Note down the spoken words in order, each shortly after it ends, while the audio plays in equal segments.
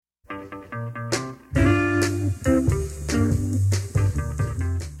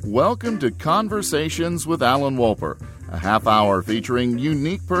Welcome to Conversations with Alan Wolper, a half hour featuring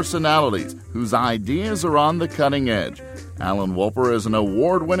unique personalities whose ideas are on the cutting edge. Alan Wolper is an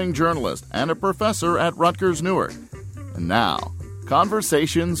award-winning journalist and a professor at Rutgers Newark. And now,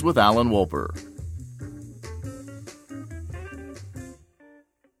 Conversations with Alan Wolper.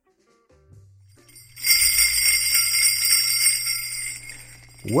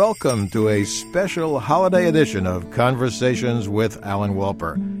 Welcome to a special holiday edition of Conversations with Alan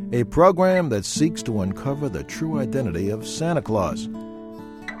Wolper, a program that seeks to uncover the true identity of Santa Claus.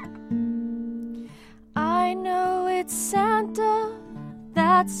 I know it's Santa,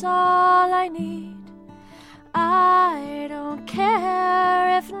 that's all I need. I don't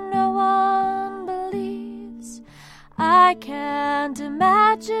care if no one believes. I can't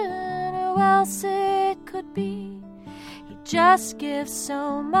imagine who else it could be. Just gives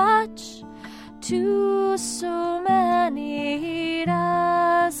so much to so many.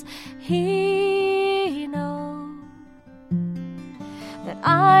 Does he know that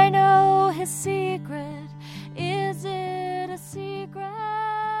I know his secret? Is it a secret?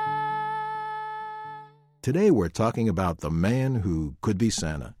 Today we're talking about The Man Who Could Be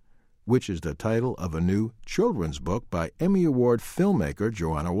Santa, which is the title of a new children's book by Emmy Award filmmaker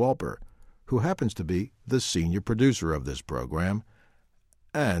Joanna Wolper, who happens to be the senior producer of this program,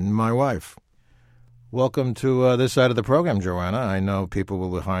 and my wife. Welcome to this side of the program, Joanna. I know people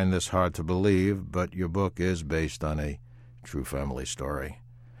will find this hard to believe, but your book is based on a true family story.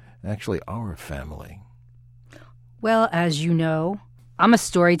 Actually, our family. Well, as you know, I'm a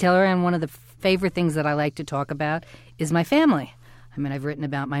storyteller, and one of the favorite things that I like to talk about is my family. I mean, I've written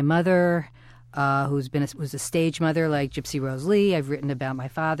about my mother, was a stage mother like Gypsy Rose Lee. I've written about my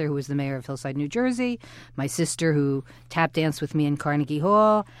father, who was the mayor of Hillside, New Jersey, my sister, who tap danced with me in Carnegie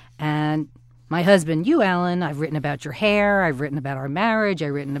Hall, and my husband, you, Alan. I've written about your hair. I've written about our marriage.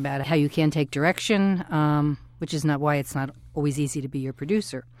 I've written about how you can't take direction, which is not why it's not always easy to be your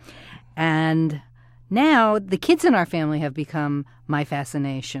producer. And now the kids in our family have become my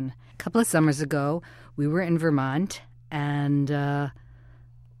fascination. A couple of summers ago, we were in Vermont, and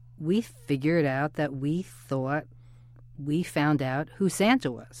we figured out that we thought we found out who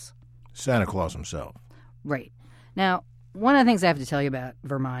Santa was. Santa Claus himself. Right. Now, one of the things I have to tell you about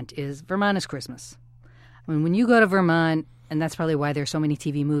Vermont is Christmas. I mean, when you go to Vermont, and that's probably why there's so many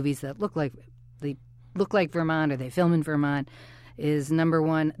TV movies that look like Vermont or they film in Vermont, is number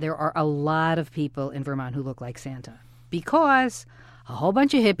one, there are a lot of people in Vermont who look like Santa because a whole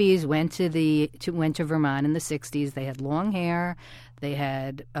bunch of hippies went to Vermont in the 60s. They had long hair, they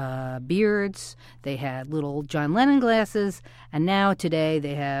had beards, they had little John Lennon glasses, and now today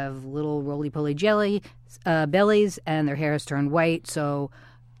they have little roly-poly jelly bellies, and their hair is turned white. So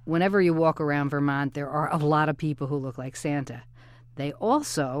whenever you walk around Vermont, there are a lot of people who look like Santa. They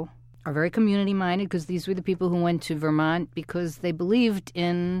also are very community-minded because these were the people who went to Vermont because they believed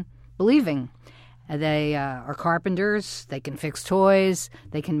in believing. They are carpenters, they can fix toys,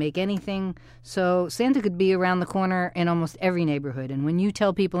 they can make anything. So Santa could be around the corner in almost every neighborhood. And when you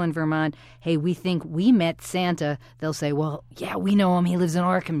tell people in Vermont, hey, we think we met Santa, they'll say, well, yeah, we know him, he lives in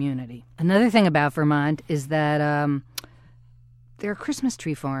our community. Another thing about Vermont is that there are Christmas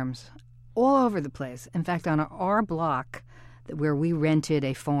tree farms all over the place. In fact, on our block where we rented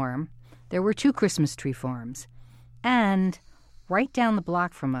a farm, there were 2 Christmas tree farms. And right down the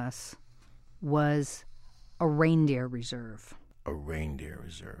block from us was a reindeer reserve. A reindeer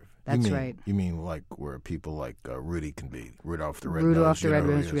reserve. That's right. You mean like where people like Rudy can be, Rudolph the Red-Nosed? Rudolph the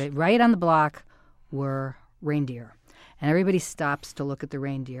Red-Nosed. Right on the block were reindeer. And everybody stops to look at the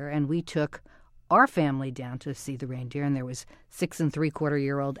reindeer. And we took our family down to see the reindeer. And there was 6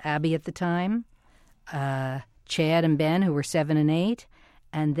 3/4-year-old Abby at the time, Chad and Ben, who were 7 and 8.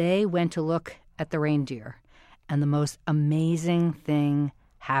 And they went to look at the reindeer. And the most amazing thing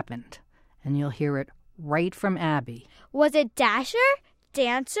happened. And you'll hear it right from Abby. Was it Dasher,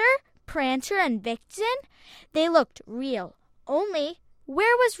 Dancer, Prancer, and Vixen? They looked real. Only,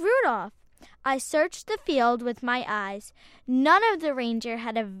 where was Rudolph? I searched the field with my eyes. None of the reindeer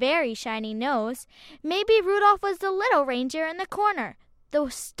had a very shiny nose. Maybe Rudolph was the little reindeer in the corner, the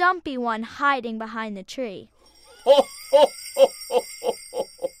stumpy one hiding behind the tree.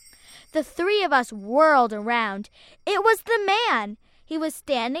 The 3 of us whirled around. It was the man. He was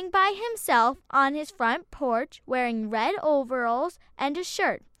standing by himself on his front porch wearing red overalls and a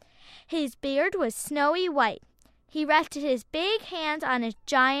shirt. His beard was snowy white. He rested his big hands on his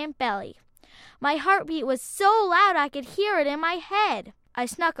giant belly. My heartbeat was so loud I could hear it in my head. I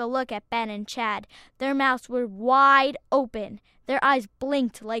snuck a look at Ben and Chad. Their mouths were wide open. Their eyes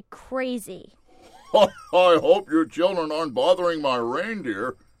blinked like crazy. I hope your children aren't bothering my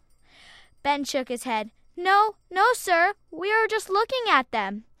reindeer. Ben shook his head. No, sir. We were just looking at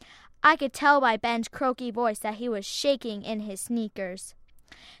them. I could tell by Ben's croaky voice that he was shaking in his sneakers.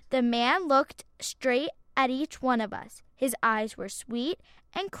 The man looked straight at each one of us. His eyes were sweet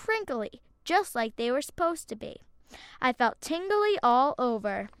and crinkly, just like they were supposed to be. I felt tingly all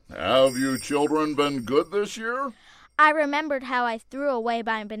over. Have you children been good this year? I remembered how I threw away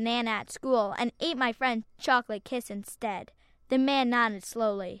my banana at school and ate my friend's chocolate kiss instead. The man nodded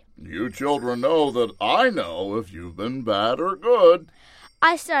slowly. You children know that I know if you've been bad or good.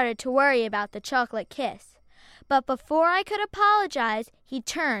 I started to worry about the chocolate kiss. But before I could apologize, he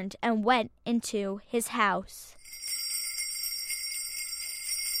turned and went into his house.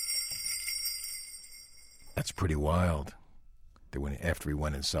 That's pretty wild. After he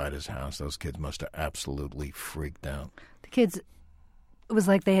went inside his house, those kids must have absolutely freaked out. The kids, it was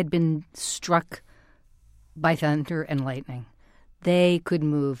like they had been struck by thunder and lightning. They couldn't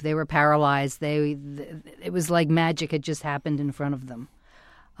move. They were paralyzed. It was like magic had just happened in front of them.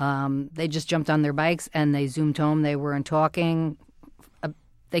 They just jumped on their bikes and they zoomed home. They weren't talking.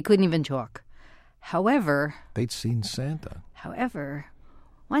 They couldn't even talk. However, they'd seen Santa.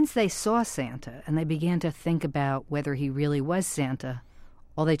 Once they saw Santa and they began to think about whether he really was Santa,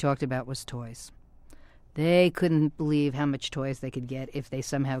 all they talked about was toys. They couldn't believe how much toys they could get if they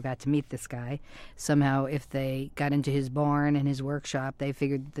somehow got to meet this guy. Somehow, if they got into his barn and his workshop, they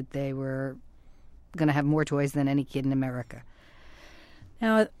figured that they were going to have more toys than any kid in America.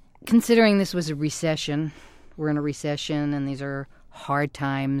 Now, considering this was a recession, we're in a recession and these are hard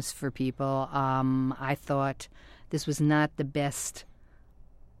times for people, I thought this was not the best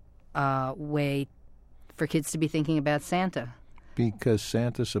way for kids to be thinking about Santa. Because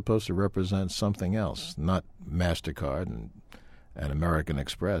Santa's supposed to represent something else, not MasterCard and American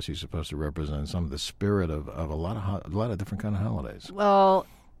Express. He's supposed to represent some of the spirit of a lot of different kind of holidays. Well,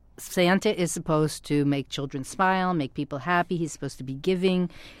 Santa is supposed to make children smile, make people happy. He's supposed to be giving.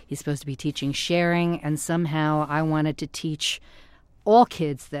 He's supposed to be teaching sharing. And somehow I wanted to teach all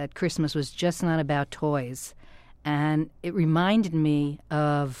kids that Christmas was just not about toys. And it reminded me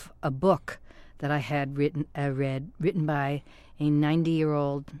of a book that I had written by a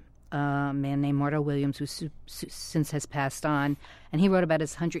 90-year-old man named Mardo Williams, who since has passed on. And he wrote about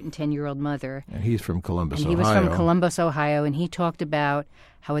his 110-year-old mother. And he's from Columbus, Ohio. And he was from Columbus, Ohio. And he talked about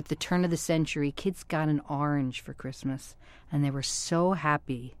how at the turn of the century, kids got an orange for Christmas. And they were so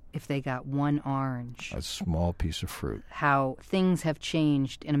happy if they got one orange. A small piece of fruit. How things have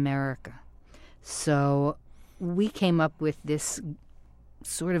changed in America. So we came up with this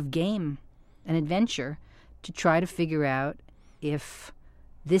sort of game, an adventure, to try to figure out if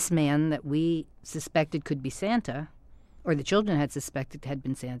this man that we suspected could be Santa, or the children had suspected had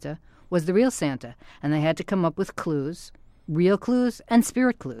been Santa, was the real Santa. And they had to come up with clues, real clues and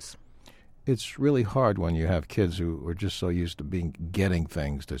spirit clues. It's really hard when you have kids who are just so used to getting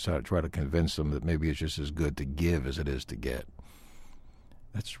things to try to convince them that maybe it's just as good to give as it is to get.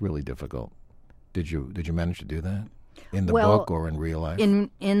 That's really difficult. Did you manage to do that in the book or in real life?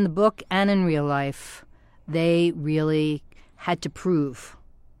 In the book and in real life, they really had to prove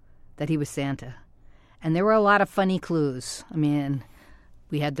that he was Santa. And there were a lot of funny clues. I mean,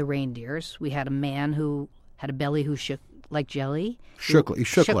 we had the reindeers. We had a man who had a belly who shook like jelly. He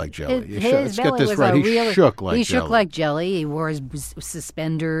shook like jelly. Let's get this right. He shook like jelly. He shook like jelly. He wore his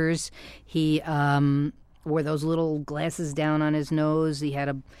suspenders. He wore those little glasses down on his nose.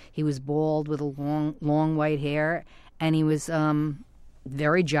 He was bald with a long white hair, and he was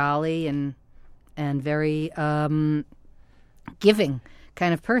very jolly and very giving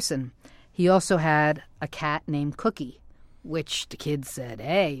kind of person. He also had a cat named Cookie, which the kids said,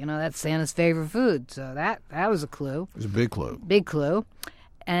 hey, that's Santa's favorite food. So that was a clue. It was a big clue. Big clue.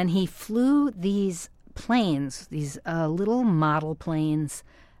 And he flew these planes, these little model planes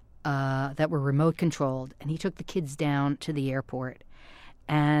that were remote controlled. And he took the kids down to the airport.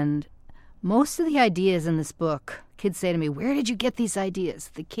 And most of the ideas in this book, kids say to me, where did you get these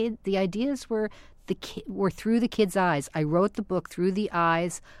ideas? The ideas were through the kids' eyes. I wrote the book through the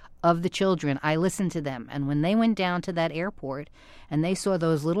eyes of the children. I listened to them. And when they went down to that airport and they saw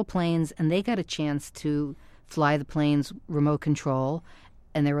those little planes and they got a chance to fly the planes remote control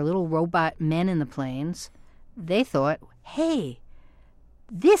and there were little robot men in the planes, they thought, hey,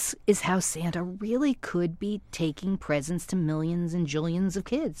 this is how Santa really could be taking presents to millions and jillions of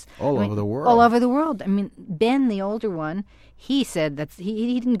kids. Over the world. All over the world. I mean, Ben, the older one, he said that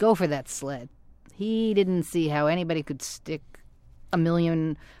he didn't go for that sled. He didn't see how anybody could stick 1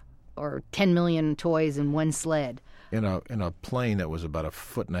 million or 10 million toys in one sled. In a plane that was about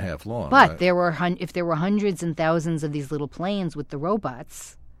 1.5 feet long. But right? if there were hundreds and thousands of these little planes with the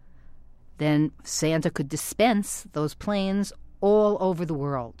robots, then Santa could dispense those planes all over the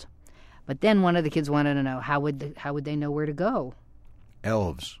world. But then one of the kids wanted to know, how would they know where to go?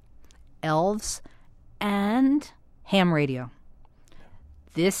 Elves. Elves and ham radio.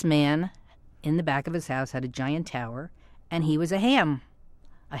 This man in the back of his house had a giant tower, and he was a ham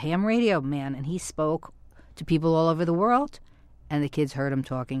radio man, and he spoke to people all over the world, and the kids heard him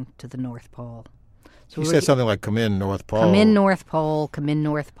talking to the North Pole. So he said something like, "Come in, North Pole." Come in, North Pole. Come in,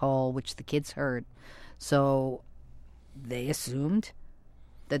 North Pole, which the kids heard. So they assumed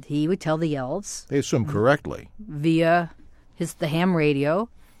that he would tell the elves. They assumed correctly. Via the ham radio,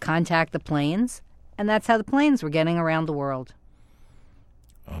 contact the planes, and that's how the planes were getting around the world.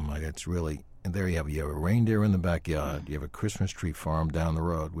 Oh, my, that's really... And there you have a reindeer in the backyard. You have a Christmas tree farm down the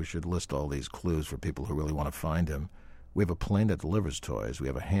road. We should list all these clues for people who really want to find him. We have a plane that delivers toys. We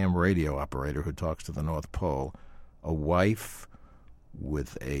have a ham radio operator who talks to the North Pole. A wife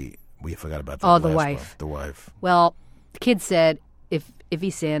with a... We forgot about that. Oh, the wife. One. The wife. Well, the kid said if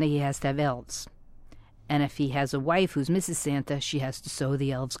he's Santa, he has to have elves. And if he has a wife who's Mrs. Santa, she has to sew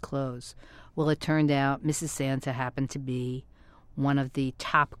the elves' clothes. Well, it turned out Mrs. Santa happened to be one of the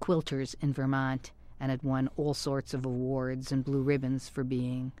top quilters in Vermont and had won all sorts of awards and blue ribbons for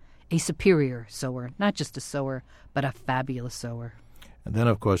being a superior sewer. Not just a sewer, but a fabulous sewer. And then,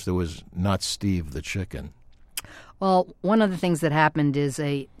 of course, there was not Steve the chicken. Well, one of the things that happened is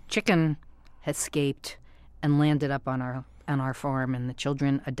a chicken escaped and landed up on our farm, and the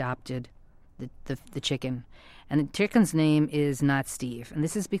children adopted the chicken. And the chicken's name is not Steve. And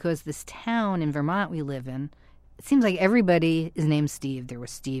this is because this town in Vermont we live in, it seems like everybody is named Steve. There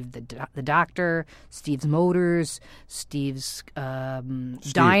was Steve the doctor, Steve's Motors, Steve's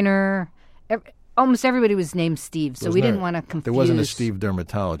Diner. Almost everybody was named Steve, so we didn't want to confuse. There wasn't a Steve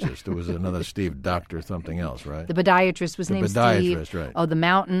dermatologist. There was another Steve doctor something else, right? The podiatrist was named Steve. The podiatrist, right. Oh,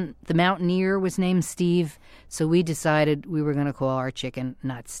 the mountaineer was named Steve. So we decided we were going to call our chicken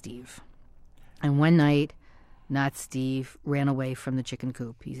Not Steve. And one night, Not Steve ran away from the chicken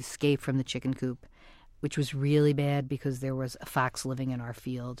coop. He escaped from the chicken coop, which was really bad because there was a fox living in our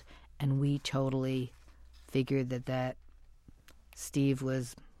field, and we totally figured that Steve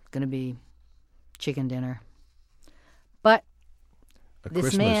was going to be chicken dinner. But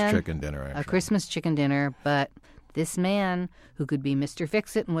this man, chicken dinner, actually. A Christmas chicken dinner, but this man who could be Mr.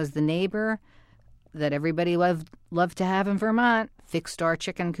 Fix-It and was the neighbor that everybody loved to have in Vermont, fixed our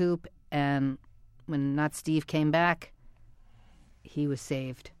chicken coop, and when Not Steve came back, he was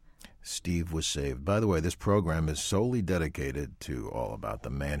saved. Steve was saved. By the way, this program is solely dedicated to All About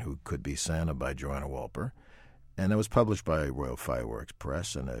the Man Who Could Be Santa by Joanna Wolper, and it was published by Royal Fireworks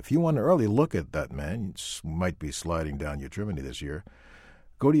Press. And if you want an early look at that man, you might be sliding down your chimney this year,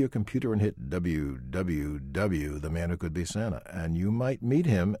 go to your computer and hit www, The Man Who Could Be Santa, and you might meet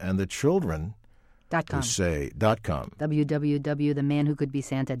him and the children who say .com.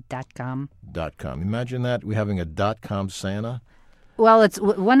 www.themanwhocouldbesanta.com. .com. Imagine that, we having a .com Santa. Well, it's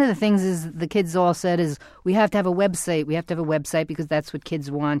one of the things is the kids all said is we have to have a website. We have to have a website because that's what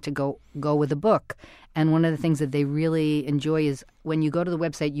kids want to go with a book. And one of the things that they really enjoy is when you go to the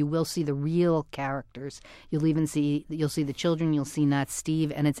website, you will see the real characters. You'll see the children. You'll see Not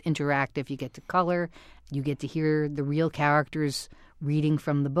Steve, and it's interactive. You get to color. You get to hear the real characters reading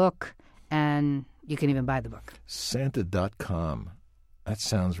from the book, and you can even buy the book. Santa.com. That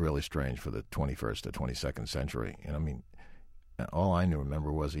sounds really strange for the 21st or 22nd century. I mean, all I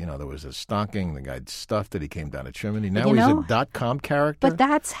remember was, there was a stocking, the guy stuffed it, he came down a chimney. Now he's a .com character? But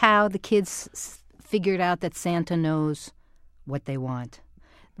that's how the kids figured out that Santa knows what they want.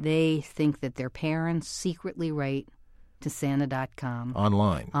 They think that their parents secretly write to Santa.com.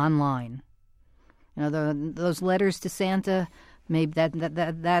 Online. Those letters to Santa, maybe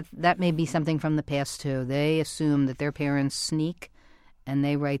that may be something from the past, too. They assume that their parents sneak and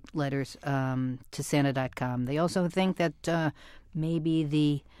they write letters to Santa.com. They also think that maybe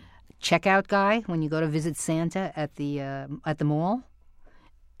the checkout guy, when you go to visit Santa at the mall,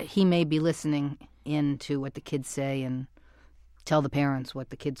 he may be listening in to what the kids say and tell the parents what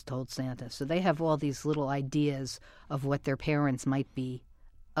the kids told Santa. So they have all these little ideas of what their parents might be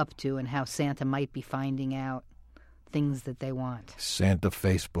up to and how Santa might be finding out things that they want. Santa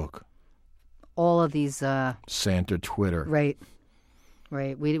Facebook. All of these... Santa Twitter. Right.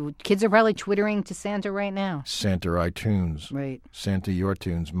 Kids are probably twittering to Santa right now. Santa iTunes. Right. Santa Your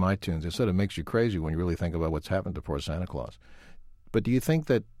Tunes, My Tunes. It sort of makes you crazy when you really think about what's happened to poor Santa Claus. But do you think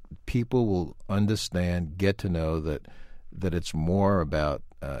that people will understand, get to know that it's more about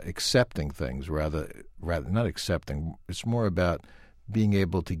accepting things rather not accepting. It's more about being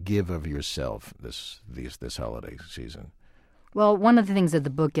able to give of yourself this holiday season. Well, one of the things that the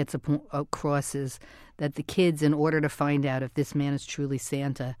book gets across is that the kids, in order to find out if this man is truly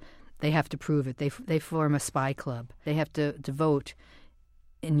Santa, they have to prove it. They form a spy club. They have to vote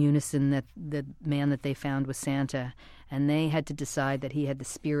in unison that the man that they found was Santa, and they had to decide that he had the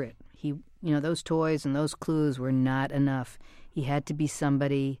spirit. Those toys and those clues were not enough. He had to be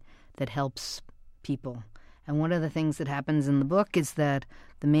somebody that helps people. And one of the things that happens in the book is that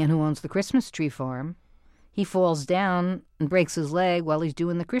the man who owns the Christmas tree farm, he falls down and breaks his leg while he's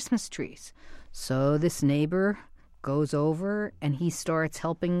doing the Christmas trees. So this neighbor goes over and he starts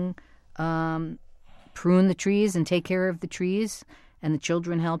helping prune the trees and take care of the trees, and the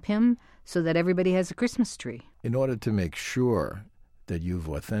children help him so that everybody has a Christmas tree. In order to make sure that you've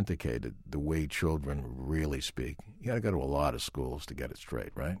authenticated the way children really speak, you got to go to a lot of schools to get it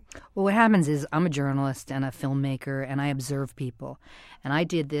straight, right? Well, what happens is I'm a journalist and a filmmaker, and I observe people. And I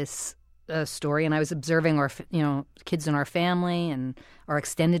did this story, and I was observing our, kids in our family and our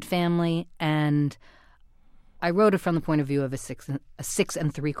extended family, and I wrote it from the point of view of a 6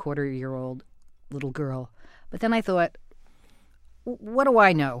 3/4-year-old little girl. But then I thought, what do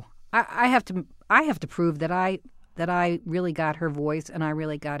I know? I have to prove that I really got her voice, and I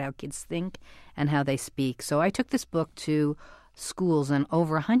really got how kids think and how they speak. So I took this book to schools, and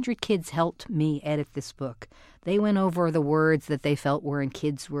over 100 kids helped me edit this book. They went over the words that they felt were in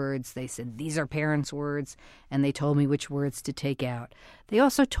kids' words. They said, these are parents' words, and they told me which words to take out. They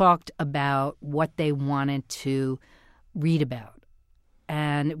also talked about what they wanted to read about.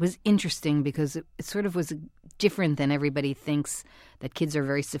 And it was interesting because it sort of was different than everybody thinks, that kids are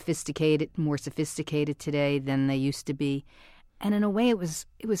very sophisticated, more sophisticated today than they used to be. And in a way, it was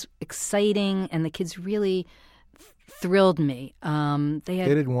exciting, and the kids really thrilled me. They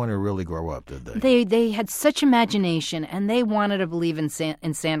didn't want to really grow up, did they? They had such imagination, and they wanted to believe in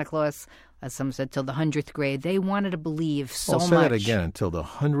Santa Claus. As some said, till the 100th grade. They wanted to believe so much. Say that again, until the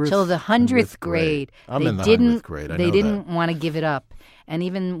 100th. Till the 100th grade. I'm in the 100th grade. I know They didn't want to give it up. And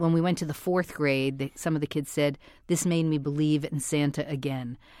even when we went to the 4th grade, some of the kids said, this made me believe in Santa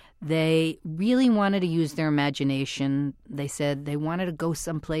again. They really wanted to use their imagination. They said they wanted to go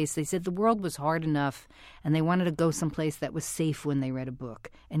someplace. They said the world was hard enough, and they wanted to go someplace that was safe when they read a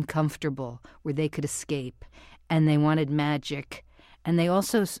book and comfortable, where they could escape. And they wanted magic. And they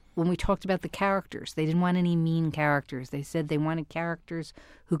also, when we talked about the characters, they didn't want any mean characters. They said they wanted characters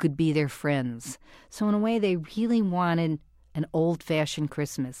who could be their friends. So in a way, they really wanted an old-fashioned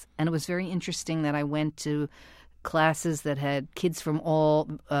Christmas. And it was very interesting that I went to classes that had kids from all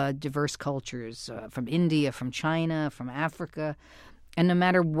diverse cultures, from India, from China, from Africa. And no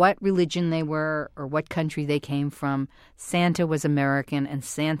matter what religion they were or what country they came from, Santa was American, and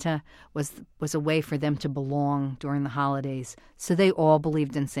Santa was a way for them to belong during the holidays. So they all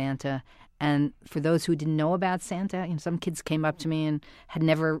believed in Santa. And for those who didn't know about Santa, some kids came up to me and had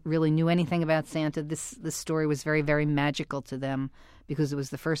never really knew anything about Santa. This story was very, very magical to them because it was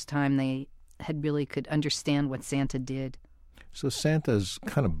the first time they had really could understand what Santa did. So Santa's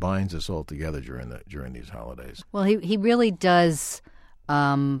kind of binds us all together during these holidays. Well, he really does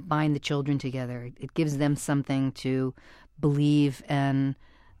bind the children together. It gives them something to believe and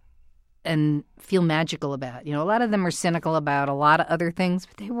feel magical about. A lot of them are cynical about a lot of other things,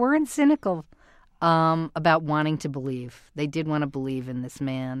 but they weren't cynical about wanting to believe. They did want to believe in this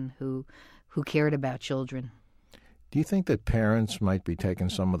man who cared about children. Do you think that parents might be taking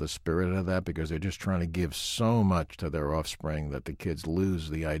some of the spirit of that because they're just trying to give so much to their offspring that the kids lose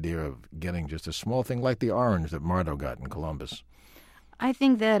the idea of getting just a small thing like the orange that Mardo got in Columbus? I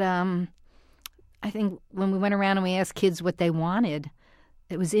think that when we went around and we asked kids what they wanted,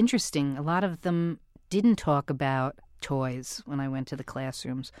 it was interesting. A lot of them didn't talk about toys when I went to the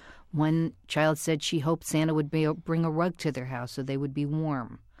classrooms. One child said she hoped Santa would bring a rug to their house so they would be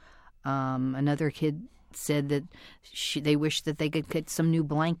warm. Another kid said that they wished that they could get some new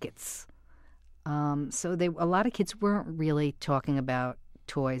blankets. So a lot of kids weren't really talking about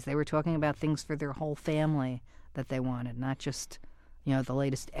toys. They were talking about things for their whole family that they wanted, not just the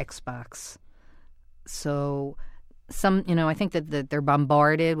latest Xbox. So I think that they're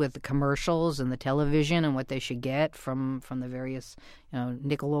bombarded with the commercials and the television and what they should get from the various,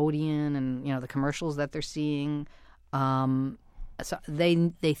 Nickelodeon and, the commercials that they're seeing. So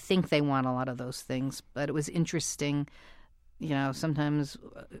they think they want a lot of those things, but it was interesting, sometimes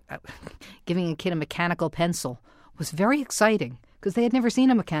giving a kid a mechanical pencil was very exciting because they had never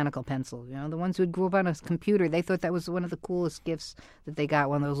seen a mechanical pencil. The ones who grew up on a computer, they thought that was one of the coolest gifts that they got,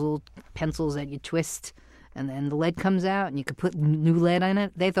 one of those little pencils that you twist and then the lead comes out and you could put new lead in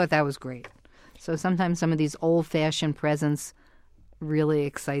it. They thought that was great. So sometimes some of these old-fashioned presents really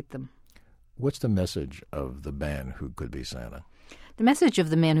excite them. What's the message of the man who could be Santa? The message of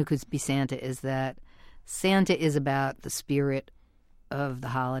the man who could be Santa is that Santa is about the spirit of the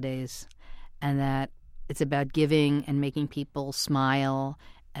holidays, and that it's about giving and making people smile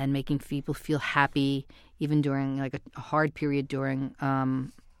and making people feel happy, even during like a hard period during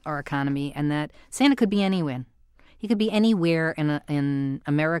our economy, and that Santa could be anywhere. He could be anywhere in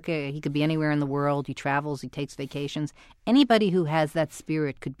America. He could be anywhere in the world. He travels. He takes vacations. Anybody who has that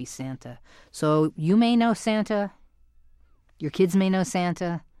spirit could be Santa. So you may know Santa. Your kids may know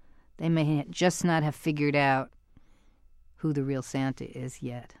Santa. They may just not have figured out who the real Santa is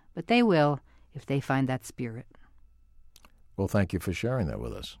yet. But they will if they find that spirit. Well, thank you for sharing that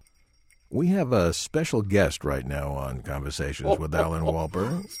with us. We have a special guest right now on Conversations with Alan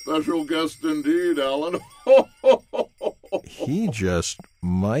Wolper. Special guest indeed, Alan. He just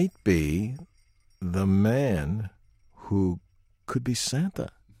might be the man who could be Santa.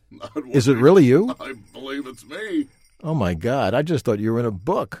 Is it really you? I believe it's me. Oh, my God. I just thought you were in a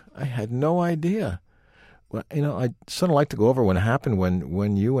book. I had no idea. Well, I'd sort of like to go over what happened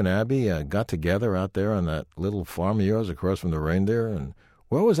when you and Abby got together out there on that little farm of yours across from the reindeer. And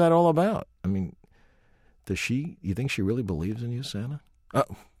what was that all about? I mean, you think she really believes in you, Santa?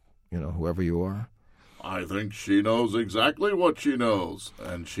 Whoever you are. I think she knows exactly what she knows,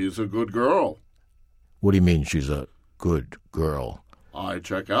 and she's a good girl. What do you mean she's a good girl? I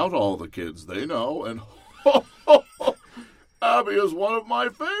check out all the kids they know, and Abby is one of my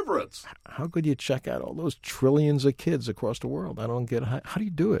favorites. How could you check out all those trillions of kids across the world? I don't get how do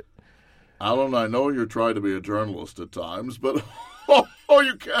you do it? Alan, I know you're trying to be a journalist at times, but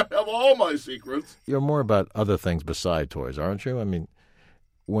you can't have all my secrets. You're more about other things beside toys, aren't you? I mean,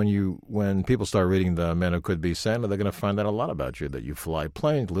 when people start reading The Man Who Could Be Santa, they're going to find out a lot about you, that you fly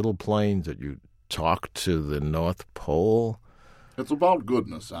planes, little planes, that you talk to the North Pole. It's about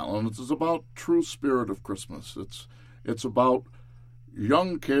goodness, Alan. It's about true spirit of Christmas. It's about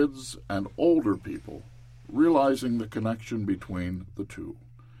young kids and older people realizing the connection between the two.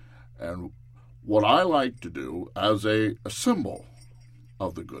 And what I like to do as a symbol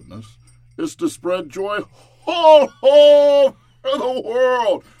of the goodness is to spread joy all over the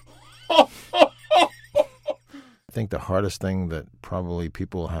world. I think the hardest thing that probably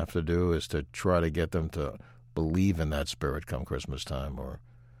people have to do is to try to get them to believe in that spirit come Christmas time. Or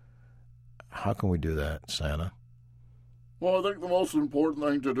how can we do that, Santa? Well, I think the most important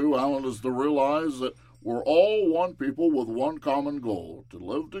thing to do, Alan, is to realize that we're all one people with one common goal, to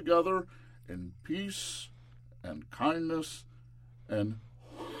live together in peace and kindness. And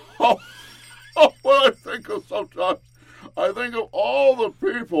what I think of sometimes, I think of all the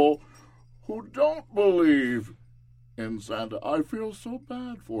people who don't believe in Santa. I feel so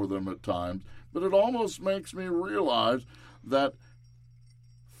bad for them at times, but it almost makes me realize that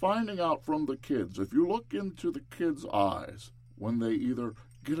finding out from the kids, if you look into the kids' eyes when they either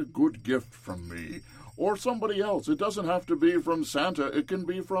get a good gift from me or somebody else, it doesn't have to be from Santa, it can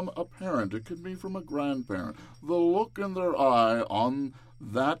be from a parent, it can be from a grandparent. The look in their eye on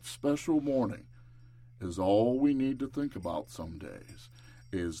that special morning is all we need to think about some days,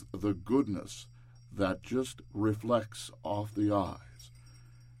 is the goodness that just reflects off the eyes.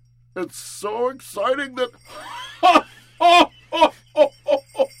 It's so exciting that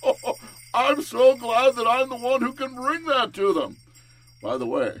I'm so glad that I'm the one who can bring that to them. By the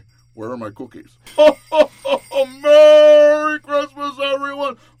way, where are my cookies? Merry Christmas,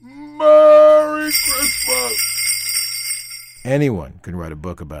 everyone! Merry Christmas! Anyone can write a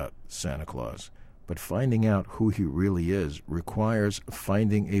book about Santa Claus, but finding out who he really is requires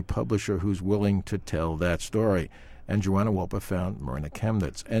finding a publisher who's willing to tell that story. And Joanna Wolper found Myrna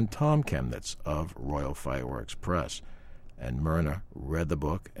Chemnitz and Tom Chemnitz of Royal Fireworks Press. And Myrna read the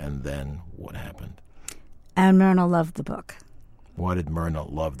book, and then what happened? And Myrna loved the book. Why did Myrna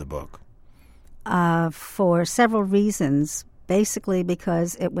love the book? For several reasons. Basically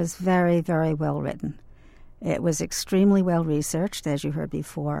because it was very, very well written. It was extremely well researched, as you heard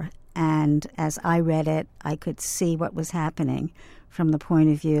before. And as I read it, I could see what was happening from the point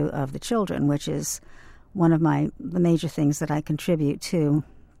of view of the children, which is one of the major things that I contribute to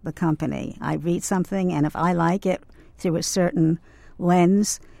the company. I read something, and if I like it through a certain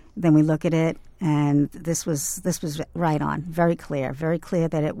lens, then we look at it, and this was right on, very clear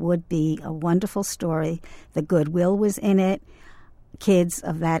that it would be a wonderful story. The goodwill was in it. Kids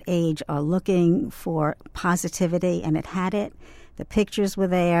of that age are looking for positivity, and it had it. The pictures were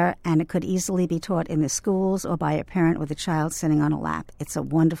there, and it could easily be taught in the schools or by a parent with a child sitting on a lap. It's a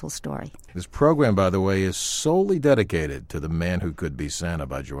wonderful story. This program, by the way, is solely dedicated to The Man Who Could Be Santa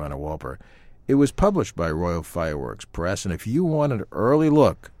by Joanna Wolper. It was published by Royal Fireworks Press, and if you want an early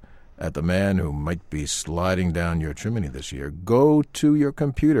look at the man who might be sliding down your chimney this year, go to your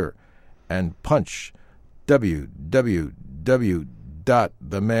computer and punch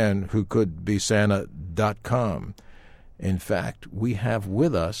www.themanwhocouldbesanta.com. In fact, we have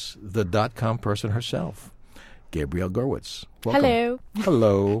with us the .com person herself, Gabrielle Gurwitz. Welcome.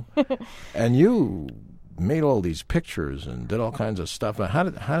 Hello. And you made all these pictures and did all kinds of stuff. How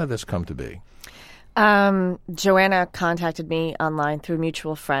did this come to be? Joanna contacted me online through a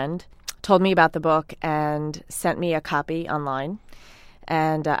mutual friend, told me about the book, and sent me a copy online.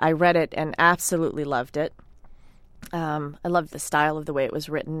 And I read it and absolutely loved it. I loved the style of the way it was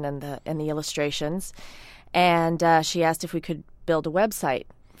written and the illustrations. And she asked if we could build a website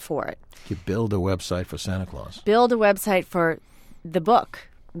for it. You build a website for Santa Claus? Build a website for the book,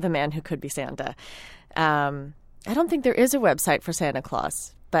 The Man Who Could Be Santa. I don't think there is a website for Santa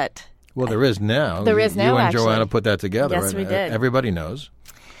Claus, but... Well, there is now. There is now, You and actually. Joanna put that together. Yes, we did. Everybody knows.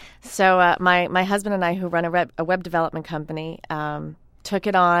 So my husband and I, who run a web development company, took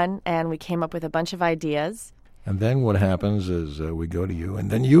it on, and we came up with a bunch of ideas. And then what happens is we go to you,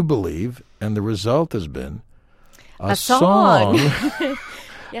 and then you believe, and the result has been a song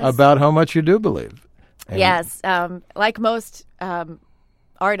Yes. about how much you do believe. And Yes. Like most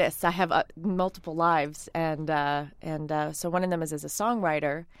artists, I have multiple lives, and so one of them is as a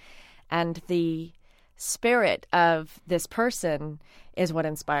songwriter, and the spirit of this person is what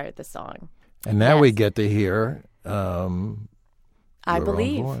inspired the song. And now Yes. we get to hear I your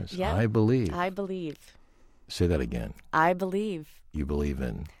believe. own voice. Yeah. I believe. I believe. Say that again. I believe. You believe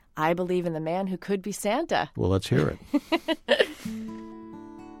in. I believe in the man who could be Santa. Well, let's hear it.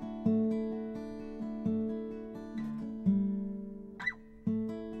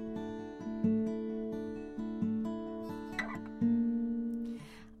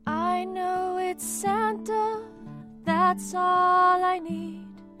 I know it's Santa, that's all I need.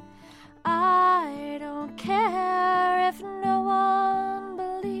 I don't care if no one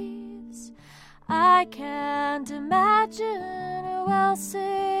believes. I can't imagine who else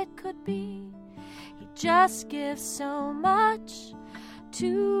it could be. He just gives so much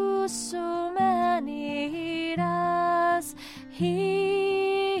to so many. Does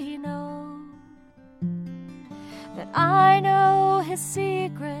he know that I know his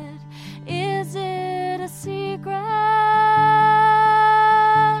secret? Is it a secret?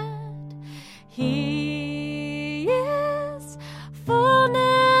 He is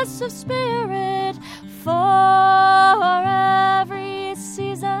fullness of spirit for every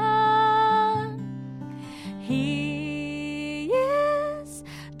season. He is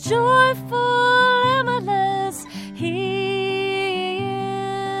joyful, limitless. He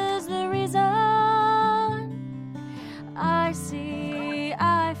is the reason. I see,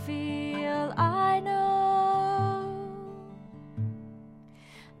 I feel, I know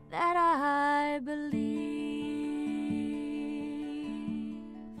that I believe.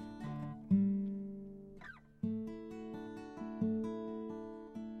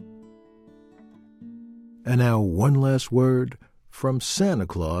 And now one last word from Santa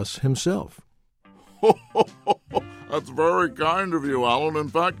Claus himself. That's very kind of you, Alan. In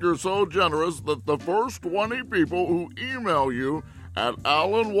fact, you're so generous that the first 20 people who email you at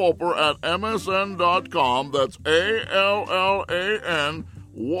alanwolper@msn.com, that's ALLAN,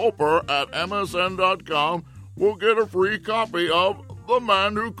 Wolper@msn.com, will get a free copy of The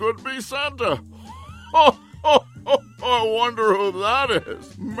Man Who Could Be Santa. I wonder who that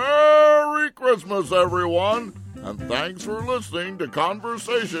is. Merry Christmas, everyone, and thanks for listening to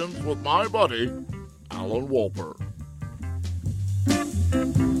Conversations with my buddy, Alan Wolper.